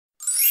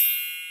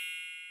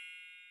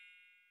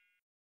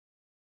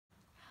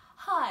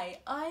Hi,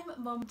 I'm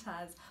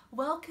Momtaz.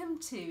 Welcome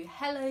to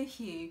Hello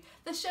Hue,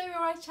 the show where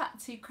I chat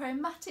to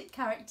chromatic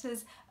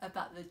characters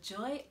about the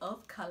joy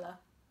of colour.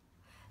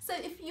 So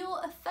if you're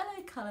a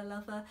fellow colour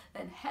lover,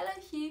 then Hello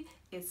Hue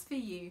is for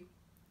you.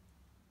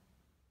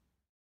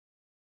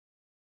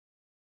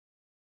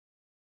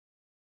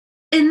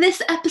 In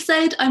this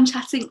episode, I'm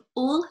chatting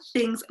all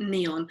things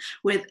neon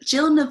with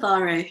Jylle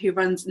Navarro, who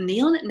runs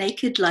Neon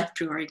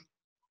Lifedrawing.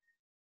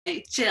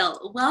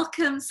 Jylle,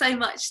 welcome so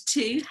much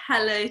to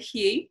Hello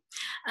Hue.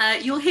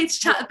 You're here to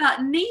chat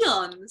about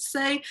neon,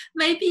 so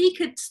maybe you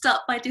could start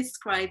by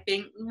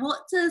describing what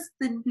does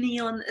the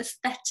neon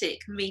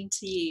aesthetic mean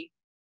to you?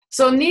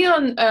 So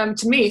neon,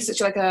 to me, is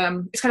such like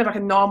it's kind of like a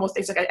normal thing.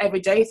 It's like an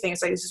everyday thing.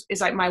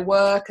 It's like my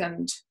work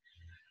and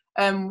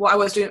what I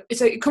was doing.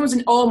 It's like it comes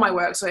in all my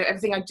work. So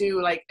everything I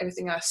do, like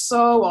everything I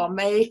sew or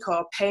make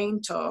or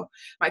paint, or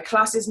my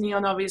class is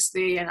neon,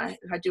 obviously. And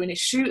if I do any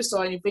shoots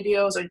or any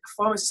videos or any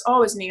performance, it's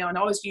always neon,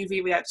 always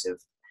UV reactive.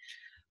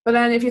 But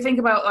then if you think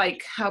about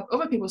like how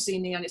other people see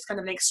neon, it's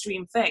kind of an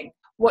extreme thing.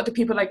 What do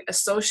people like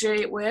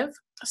associate with?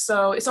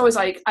 So it's always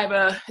like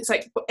it's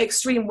like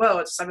extreme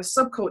worlds, either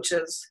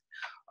subcultures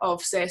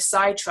of say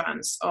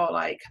psytrance or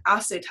like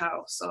acid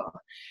house or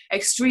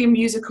extreme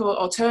musical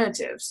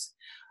alternatives.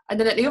 And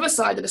then at the other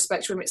side of the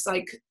spectrum, it's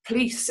like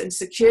police and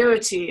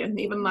security, and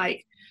even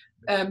like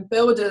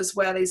builders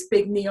wear these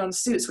big neon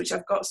suits, which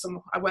I've got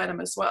some. I wear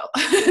them as well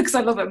because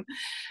I love them.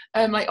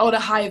 Like all the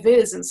high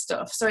vis and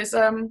stuff. So it's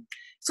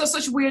got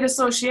such weird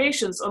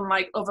associations,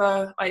 unlike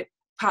other like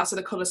parts of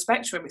the color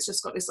spectrum. It's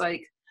just got this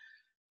like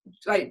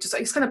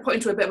it's kind of put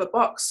into a bit of a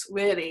box,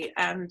 really.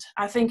 And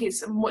I think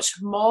it's much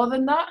more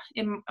than that.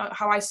 In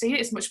how I see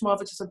it, it's much more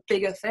of just a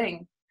bigger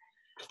thing.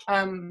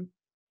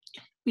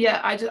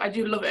 Yeah, I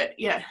do love it.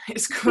 Yeah,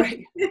 it's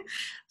great.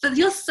 But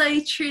you're so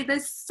true.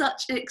 There's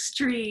such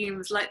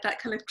extremes, like that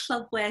kind of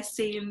club wear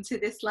scene to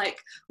this like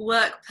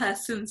work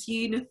person's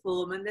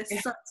uniform, and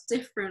there's such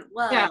different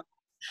worlds. Yeah.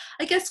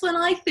 I guess when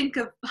I think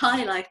of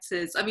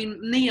highlighters, I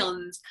mean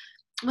neons.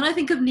 When I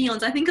think of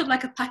neons, I think of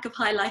like a pack of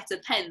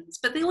highlighter pens,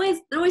 but they're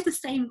always the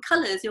same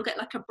colours. You'll get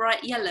like a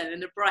bright yellow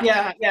and a bright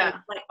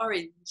bright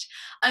orange.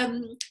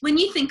 When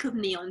you think of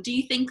neon, do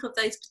you think of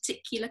those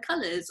particular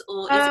colours,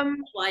 or is it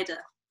wider?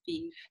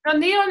 Now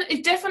neon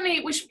is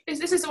definitely,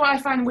 this is what I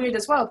find weird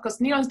as well,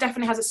 because neon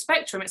definitely has a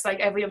spectrum. It's like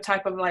every other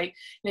type of like,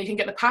 you can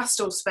get the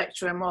pastel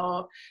spectrum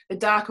or the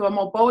darker or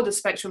more bolder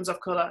spectrums of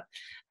colour,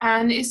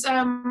 and it's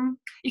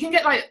you can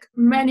get like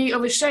many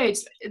other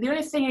shades. The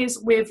only thing is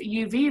with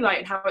UV light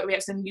and how it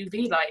reacts in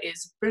UV light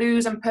is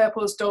blues and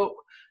purples don't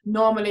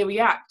normally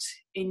react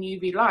in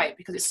UV light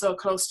because it's so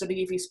close to the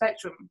UV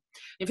spectrum.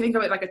 If you think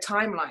of it like a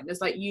timeline,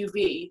 there's like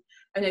UV,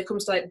 and it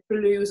comes to like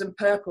blues and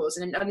purples,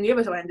 and on the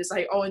other end it's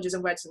like oranges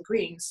and reds and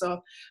greens.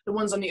 So the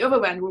ones on the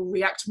other end will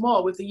react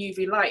more with the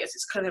UV light, as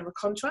it's kind of a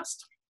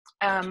contrast.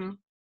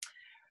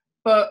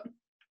 But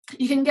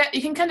you can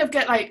kind of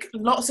get like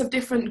lots of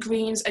different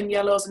greens and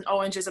yellows and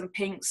oranges and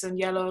pinks and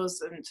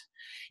yellows, and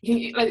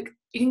you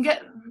can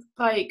get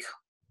like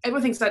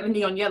everything's like the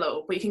neon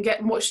yellow, but you can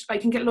get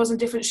loads of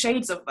different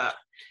shades of that.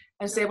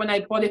 And say when I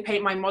body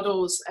paint my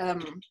models,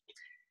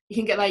 you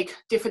can get like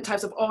different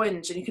types of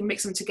orange, and you can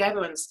mix them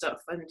together and stuff,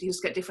 and you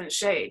just get different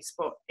shades.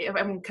 But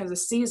everyone kind of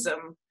sees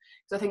them,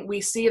 because I think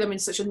we see them in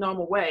such a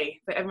normal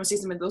way, but everyone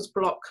sees them in those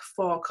block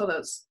 4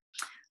 colours.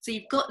 So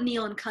you've got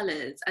neon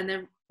colours, and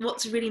then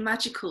what's really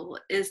magical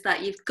is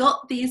that you've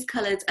got these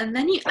colours, and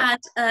then you add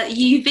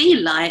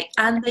UV light,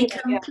 and they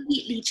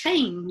completely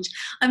change.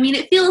 I mean,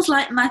 it feels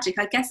like magic.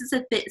 I guess it's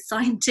a bit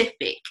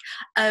scientific.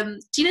 Do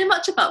you know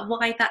much about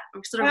why that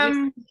sort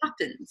of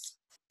happens?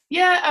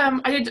 Yeah,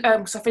 I did,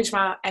 because I finished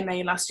my MA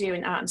last year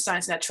in art and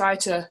science, and I tried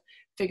to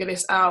figure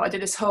this out. I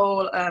did this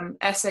whole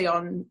essay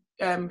on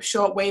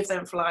short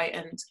wavelength light,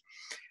 and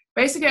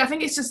basically I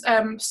think it's just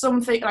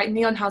something like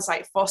neon has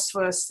like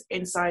phosphorus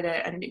inside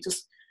it, and it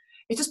just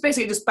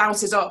basically just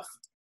bounces off.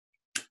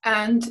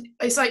 And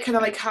it's like kind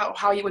of like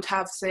how you would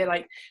have, say,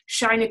 like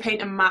shiny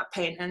paint and matte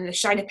paint, and the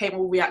shiny paint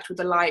will react with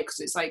the light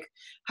because it's like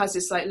has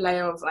this like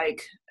layer of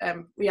like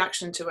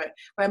reaction to it,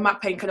 where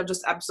matte paint kind of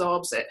just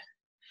absorbs it.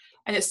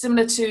 And it's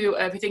similar to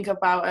if you think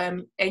about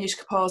Anish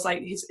Kapoor's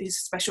like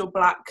his special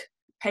black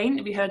paint.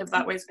 Have you heard of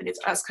that? And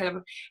it's kind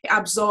of, it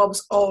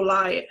absorbs all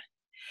light,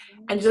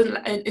 and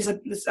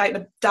it's like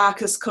the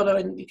darkest color,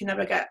 and you can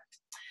never get.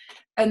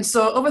 And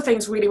so other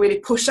things really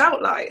push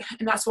out light,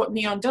 and that's what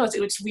neon does.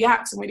 It just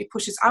reacts and really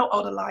pushes out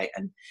all the light,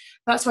 and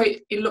that's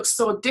why it looks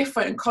so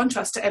different in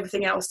contrast to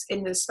everything else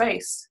in the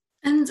space.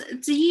 And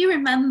do you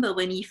remember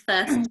when you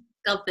first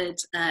discovered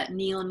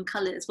neon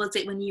colours? Was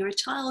it when you were a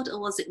child, or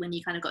was it when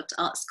you kind of got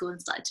to art school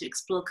and started to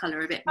explore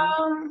colour a bit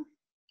more?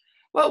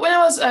 Well, when I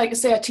was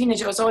say a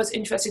teenager, I was always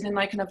interested in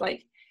like kind of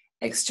like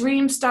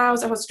extreme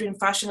styles. I was doing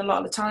fashion a lot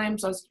of the time,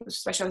 so I was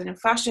specialising in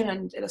fashion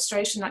and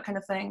illustration, that kind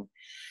of thing.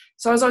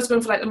 So I was always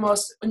going for like the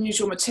most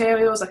unusual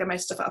materials. Like I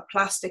made stuff out of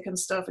plastic and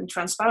stuff, and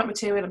transparent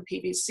material and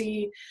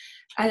PVC.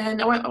 And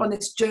then I went on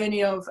this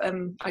journey of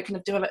kind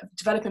of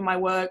developing my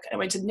work. I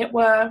went to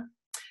knitwear,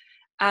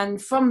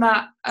 And from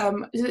that,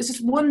 it's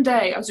just one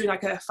day I was doing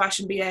like a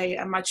fashion BA,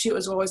 and my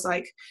tutors were always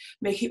like,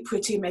 make it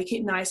pretty, make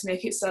it nice,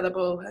 make it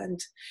sellable. And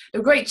they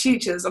were great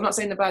tutors. I'm not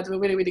saying they're bad, they were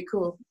really, really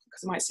cool,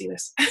 because I might see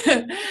this.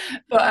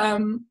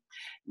 But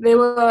they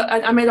were,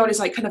 I made all this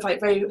like kind of like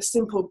very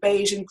simple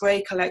beige and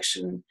grey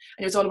collection, and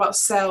it was all about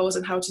cells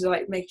and how to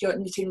like make your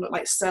knitting look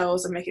like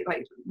cells and make it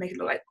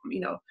look like,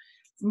 you know,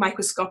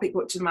 microscopic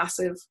but to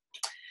massive.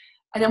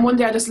 And then one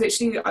day I just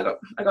literally, I got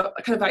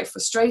kind of like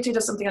frustrated or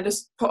something. I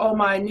just put all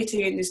my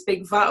knitting in this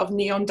big vat of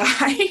neon dye.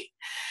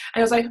 And I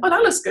was like, oh,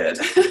 that looks good.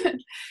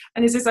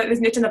 And it's just like this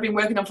knitting I've been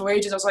working on for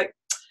ages. I was like,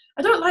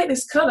 I don't like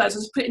this colour. So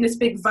I just put it in this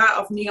big vat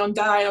of neon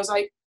dye. I was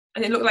like,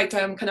 and it looked like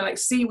kind of like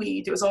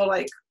seaweed. It was all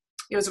like,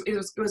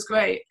 it was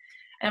great.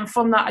 And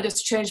from that, I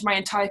just changed my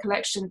entire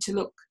collection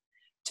to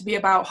be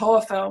about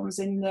horror films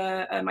in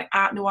the like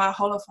art noir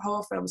horror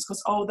films,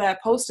 because all their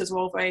posters were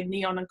all very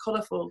neon and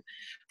colourful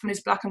from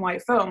these black and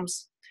white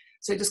films.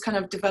 So it just kind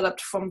of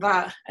developed from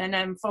that, and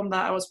then from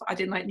that I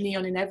did like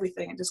neon in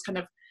everything. It just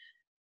kind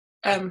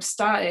of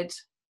started,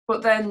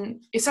 but then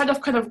it started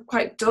off kind of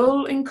quite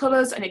dull in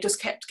colours, and it just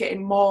kept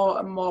getting more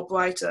and more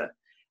brighter.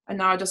 And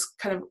now I just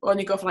kind of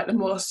only go for like the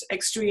most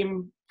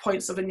extreme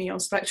points of the neon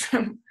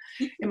spectrum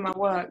in my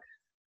work.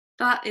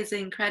 That is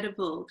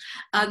incredible.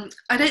 I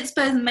don't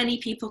suppose many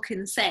people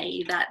can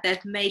say that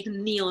they've made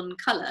neon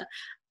colour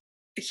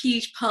a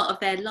huge part of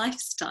their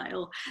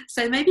lifestyle.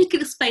 So maybe you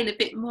could explain a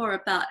bit more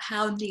about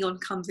how neon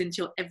comes into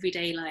your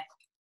everyday life.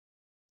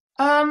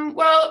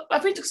 Well,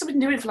 I've been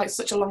doing it for like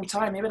such a long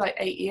time, maybe like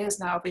 8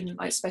 years now. I've been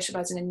like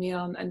specialising in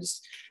neon, and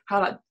just how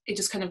like it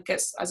just kind of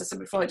gets, as I said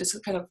before, it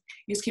just kind of,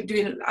 you just keep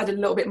doing, adding a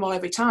little bit more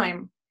every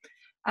time.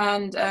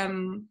 And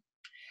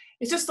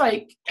it's just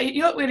like,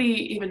 you don't really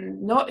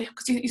even know,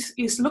 because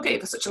you look at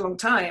it for such a long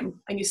time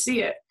and you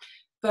see it,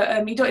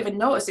 but you don't even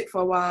notice it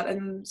for a while.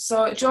 And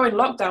so during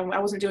lockdown, I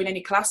wasn't doing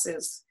any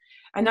classes.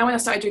 And now when I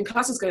started doing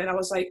classes again, I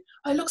was like,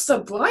 oh, it looks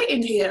so bright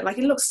in here. Like,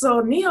 it looks so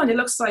neon. It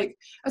looks like,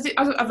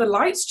 have the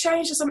lights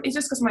changed or something? It's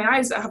just because my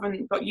eyes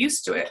haven't got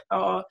used to it,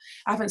 or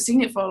I haven't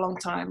seen it for a long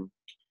time.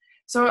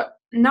 So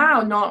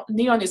now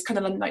neon is kind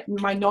of like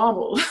my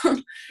normal.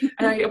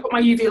 And I put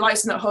my UV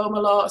lights in at home a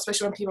lot,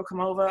 especially when people come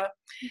over.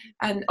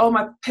 And all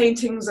my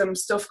paintings and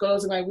stuff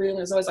goes in my room.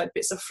 There's always like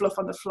bits of fluff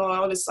on the floor,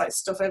 all this like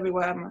stuff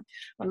everywhere.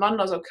 My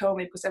landlords will kill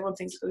me because everyone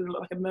thinks it's going to look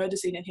like a murder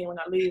scene in here when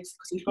I leave,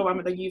 because you go around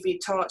with a UV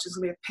torch, there's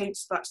going to be paint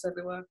splats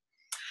everywhere.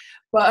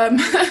 But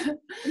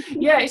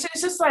yeah, it's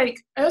just like,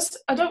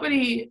 I don't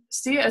really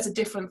see it as a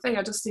different thing.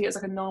 I just see it as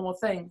like a normal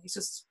thing. It's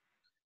just,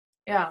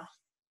 yeah.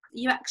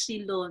 You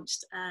actually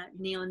launched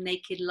Neon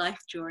Naked Life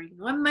Drawing.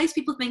 When most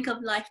people think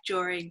of life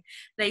drawing,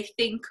 they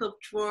think of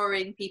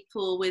drawing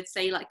people with,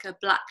 say, like a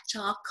black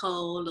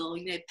charcoal or,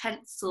 you know,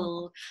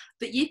 pencil.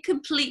 But you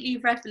completely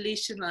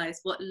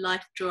revolutionized what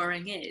life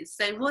drawing is.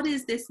 So what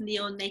is this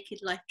Neon Naked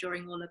Life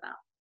Drawing all about?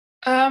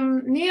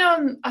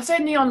 I say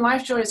Neon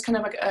Life Drawing is kind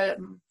of like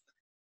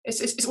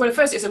well,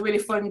 first it's a really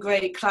fun,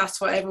 great class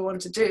for everyone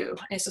to do.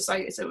 It's just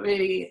like, it's a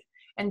really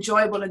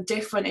enjoyable and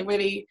different. It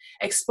really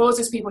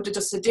exposes people to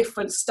just a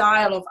different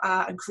style of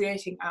art and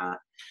creating art.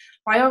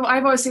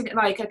 I've always seen it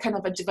like a kind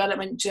of a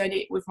development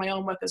journey with my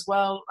own work as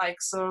well.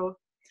 Like, so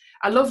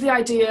I love the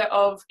idea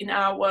of in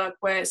our work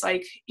where it's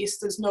like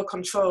there's no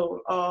control,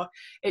 or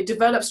it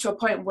develops to a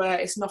point where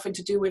it's nothing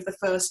to do with the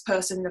first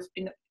person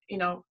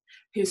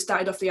who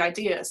started off the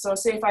idea. So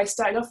say if I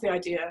started off the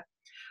idea,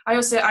 I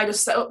always say I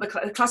just set up the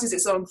class is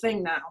its own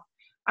thing now.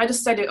 I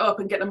just set it up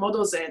and get the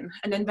models in,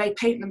 and then they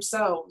paint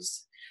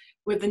themselves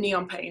with the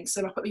neon paint.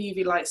 So I put the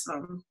UV lights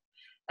on,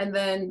 and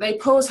then they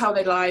pose how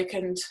they like,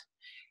 and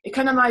it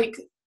kind of like,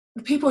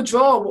 people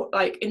draw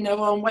like in their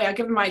own way. I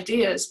give them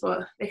ideas,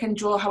 but they can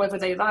draw however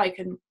they like,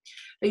 and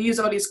they use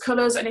all these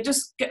colors, and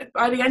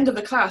by the end of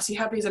the class you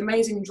have these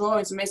amazing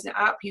drawings, amazing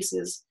art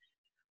pieces,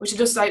 which are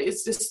just like,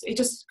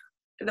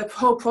 the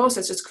whole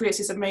process just creates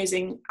this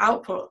amazing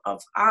output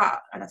of art.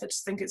 And I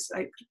just think it's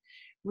like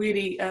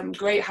really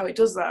great how it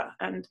does that.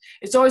 And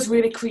it's always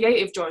really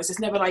creative drawings. It's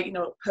never like, you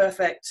know,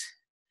 perfect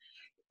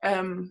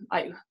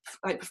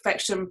like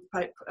perfection,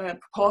 like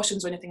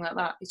proportions or anything like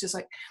that. It's just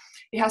like,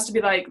 it has to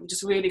be like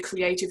just really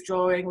creative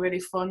drawing, really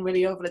fun,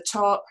 really over the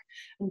top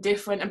and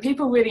different, and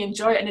people really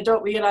enjoy it, and they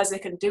don't realize they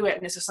can do it,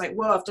 and it's just like,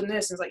 whoa, I've done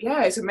this, and it's like,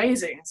 yeah, it's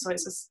amazing. So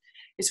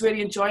it's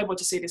really enjoyable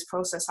to see this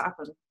process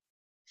happen.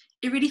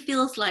 It really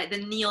feels like the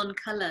neon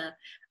color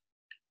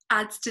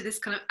adds to this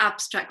kind of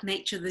abstract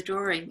nature of the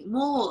drawing,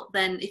 more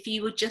than if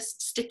you were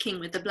just sticking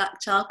with the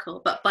black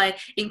charcoal. But by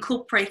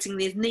incorporating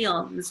these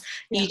neons,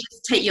 you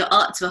just take your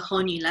art to a whole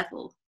new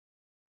level.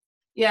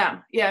 I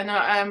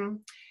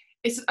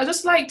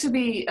just like to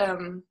be, I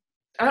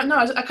don't know,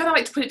 I kind of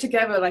like to put it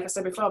together, like I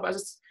said before, but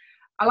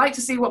I like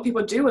to see what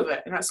people do with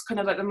it, and that's kind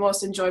of like the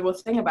most enjoyable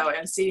thing about it,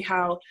 and see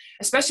how,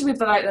 especially with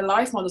the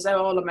life models, they're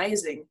all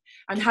amazing,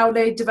 and how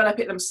they develop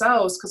it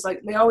themselves, because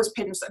like they always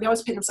paint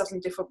themselves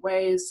in different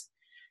ways,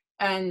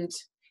 and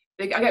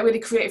I get really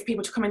creative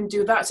people to come and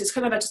do that. So it's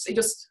kind of like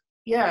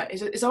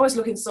it's always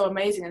looking so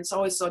amazing, and it's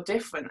always so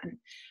different, and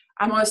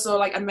I'm also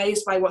like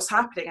amazed by what's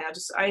happening, and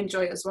I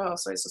enjoy it as well.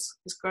 So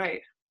it's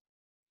great.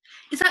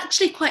 It's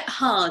actually quite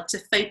hard to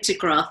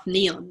photograph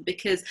neon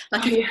because,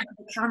 like, if you have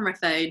a camera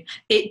phone,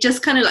 it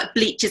just kind of like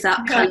bleaches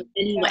out colour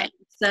anyway.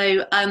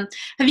 So, have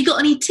you got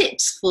any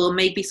tips for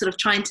maybe sort of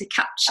trying to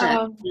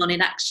capture neon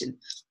in action?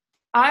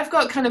 I've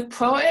got kind of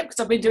pro tip because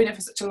I've been doing it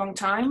for such a long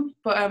time,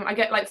 but I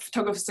get like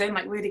photographers in,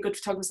 like really good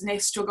photographers, and they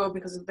struggle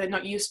because they're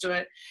not used to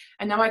it.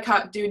 And now I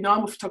can't do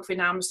normal photography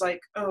now. I'm just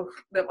like, oh,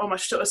 all my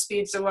shutter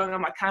speeds are wrong,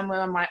 on my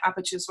camera, and my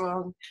aperture's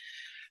wrong.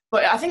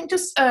 But I think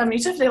just you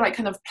just have to like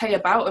kind of play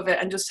about with it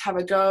and just have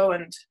a go.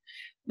 And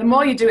the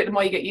more you do it, the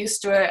more you get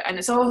used to it. And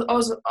it's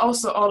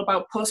also all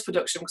about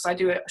post-production because I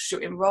do it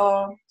shooting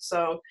raw.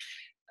 So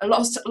a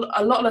lot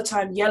of the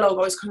time, yellow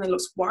always kind of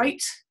looks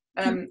white.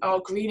 Or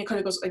green, it kind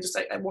of goes, it just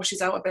like it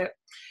washes out a bit.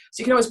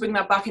 So you can always bring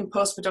that back in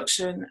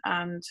post-production,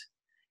 and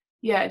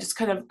yeah, just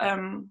kind of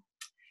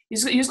you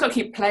just got to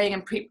keep playing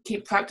and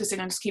keep practicing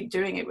and just keep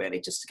doing it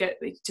really, just to get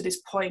to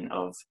this point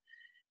of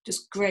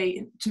just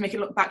great, to make it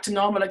look back to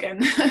normal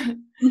again.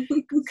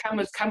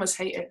 Cameras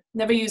hate it.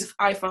 Never use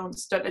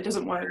iPhones. It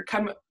doesn't work.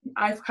 Camera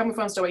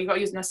phones don't work. You got to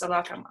use an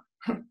SLR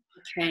camera.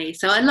 Okay,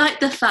 so I like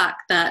the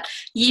fact that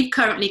you've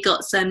currently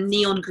got some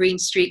neon green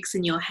streaks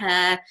in your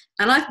hair,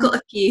 and I've got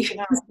a few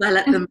as well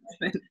at the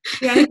moment.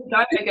 Yeah, I need to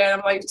dye it again.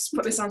 I'm like, just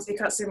put this on so you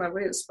can't see my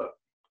roots, but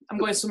I'm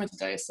going swimming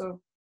today, so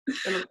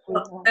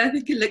I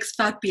think it looks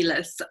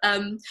fabulous.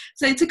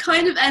 So to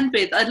kind of end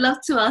with, I'd love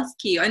to ask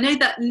you, I know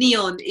that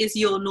neon is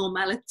your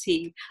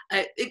normality.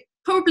 It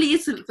probably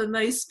isn't for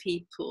most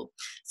people.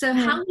 So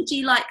how would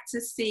you like to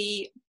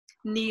see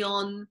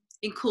neon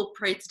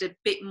incorporated a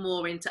bit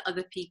more into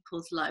other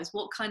people's lives?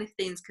 What kind of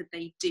things could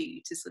they do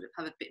to sort of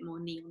have a bit more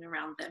neon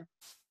around them?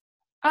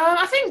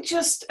 I think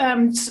just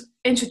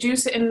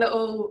introduce it in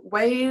little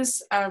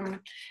ways,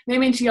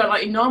 maybe into your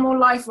like normal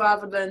life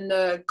rather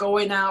than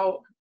going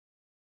out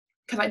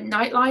kind of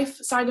like nightlife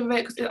side of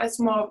it, because it's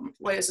more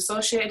where it's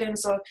associated in.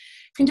 So you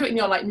can do it in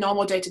your like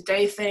normal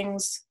day-to-day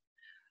things.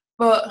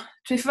 But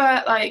to be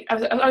fair, like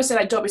I always say,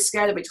 like, don't be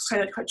scared of it. Just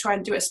kind of try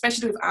and do it,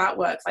 especially with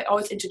artwork. Like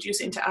always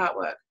introduce it into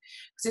artwork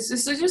because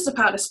it's just a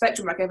part of the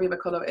spectrum, like every other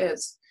color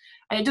is.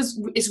 And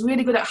it's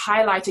really good at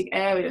highlighting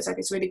areas. Like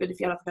it's really good if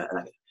you have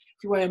like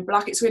if you're wearing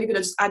black, it's really good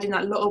at just adding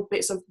that little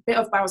bit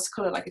of bounce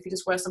color. Like if you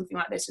just wear something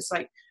like this, it's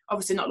like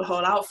obviously not the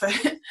whole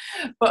outfit,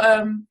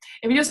 but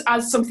if you just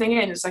add something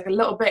in, it's like a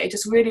little bit. It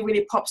just really,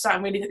 really pops out,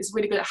 and it's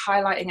really good at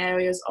highlighting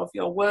areas of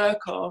your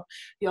work or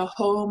your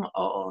home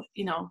or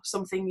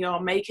something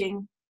you're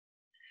making.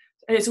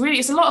 And it's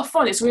a lot of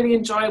fun. It's really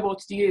enjoyable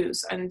to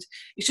use, and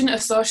you shouldn't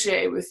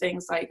associate it with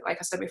things like I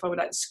said before, with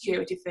like the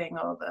security thing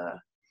or the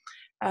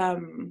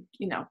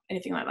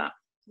anything like that.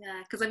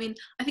 Yeah, because I mean,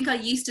 I think I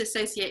used to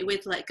associate it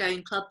with like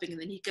going clubbing,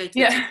 and then you go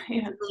to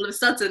all of a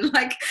sudden,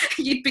 like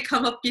you'd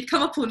come up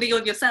all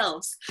neon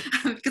yourselves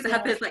because it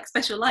had those like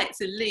special lights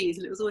in Lee's,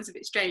 and it was always a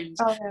bit strange.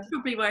 That's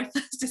probably where I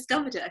first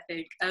discovered it, I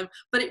think.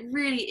 But it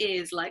really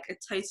is like a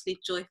totally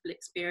joyful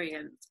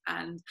experience,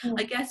 and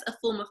I guess a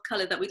form of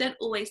colour that we don't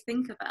always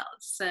think about.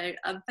 So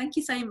thank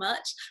you so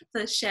much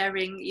for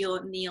sharing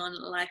your neon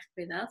life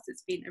with us.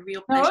 It's been a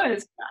real pleasure.